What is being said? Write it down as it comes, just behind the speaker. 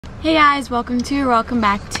Hey guys, welcome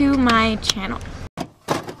back to my channel.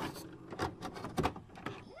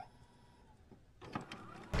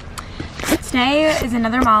 Today is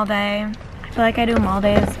another mall day. I feel like I do mall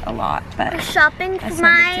days a lot, but we're shopping for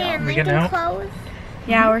Maya and Lincoln clothes.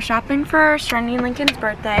 Yeah, we're shopping for Serenity and Lincoln's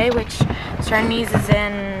birthday, which Serenity's is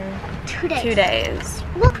in 2 days.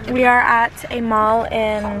 Look. We are at a mall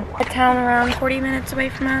in a town around 40 minutes away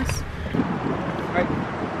from us.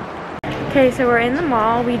 Okay, so we're in the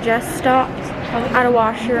mall. We just stopped at a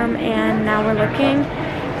washroom and now we're looking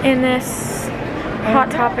in this Hot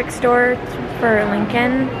Topic store for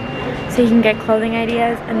Lincoln so you can get clothing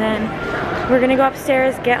ideas, and then we're gonna go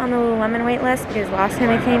upstairs, get on the Lululemon wait list because last time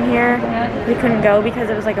I came here we couldn't go because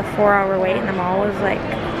it was like a 4-hour wait and the mall was like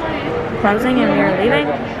closing and we were leaving.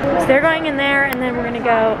 So they're going in there and then we're gonna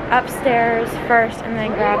go upstairs first and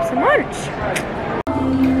then grab some lunch.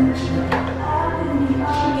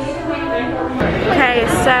 Okay,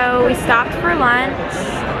 so we stopped for lunch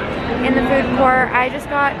in the food court. I just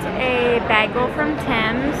got a bagel from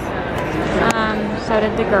Tim's. So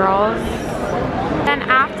did the girls. Then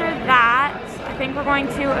after that, I think we're going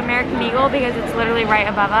to American Eagle because it's literally right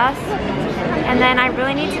above us. And then I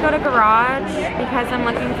really need to go to Garage because I'm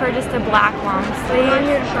looking for just a black long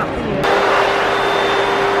sleeve.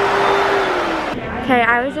 Okay,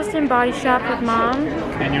 I was just in Body Shop with Mom.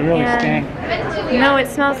 And you really stink. No, it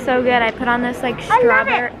smells so good. I put on this like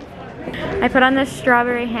strawberry. I put on this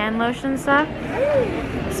strawberry hand lotion stuff.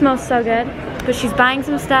 It smells so good. But she's buying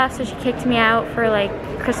some stuff, so she kicked me out for like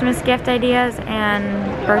Christmas gift ideas and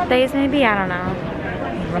birthdays maybe, I don't know.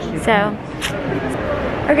 So,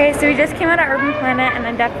 okay, so we just came out of Urban Planet and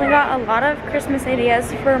I definitely got a lot of Christmas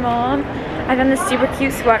ideas for Mom. I found this super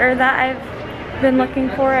cute sweater that I've been looking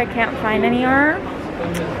for. I can't find anywhere.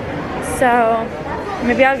 So,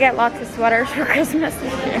 maybe I'll get lots of sweaters for Christmas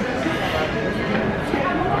this year.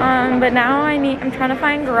 But now I'm trying to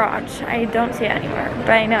find Garage. I don't see it anywhere,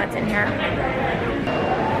 but I know it's in here.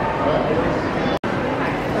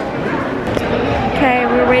 Okay,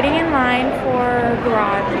 we're waiting in line for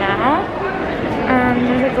Garage now.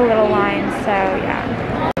 There's like a little line, so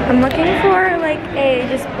yeah. I'm looking for like a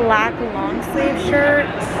just black long sleeve shirt.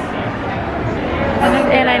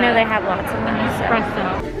 And I know they have lots of them,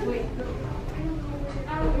 so.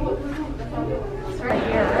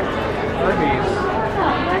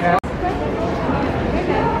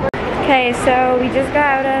 Okay, so we just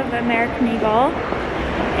got out of American Eagle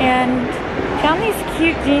and found these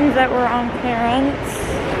cute jeans that were on clearance.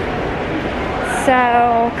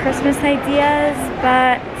 So, Christmas ideas,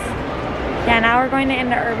 but yeah, now we're going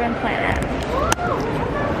into Urban Planet.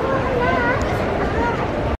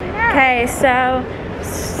 Okay, so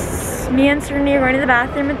me and Serenity are going to the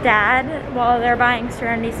bathroom with Dad while they're buying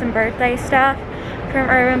Serenity some birthday stuff from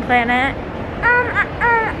Urban Planet.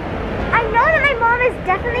 I know that my mom is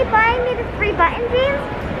definitely buying me the 3-button jeans.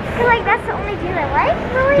 Cause like that's the only jeans I like,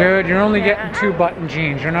 really. Dude, you're only getting 2-button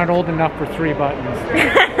jeans. You're not old enough for 3 buttons.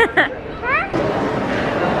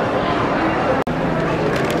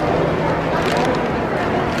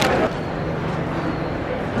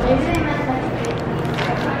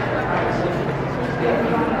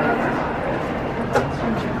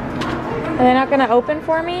 Are they not gonna open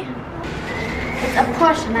for me? It's a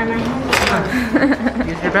Portia, not my home.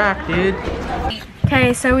 Use your back, dude.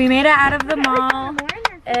 Okay, so we made it out of the mall.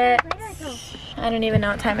 It's, I don't even know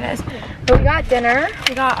what time it is. But we got dinner.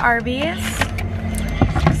 We got Arby's.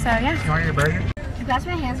 So yeah. You want your burger? You pass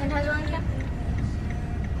my hand sanitizer on again?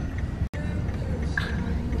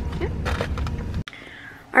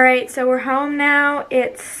 Alright, so we're home now.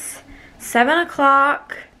 It's 7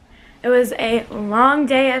 o'clock. It was a long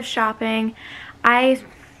day of shopping. I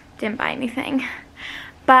didn't buy anything.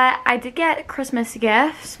 But I did get Christmas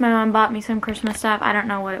gifts. My mom bought me some Christmas stuff. I don't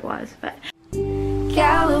know what it was, but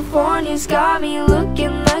California's got me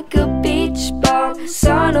looking like a beach ball.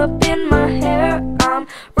 Sun up in my hair, I'm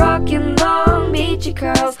rocking long beachy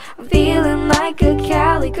curls. I'm feeling like a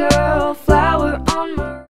Cali girl, flower on my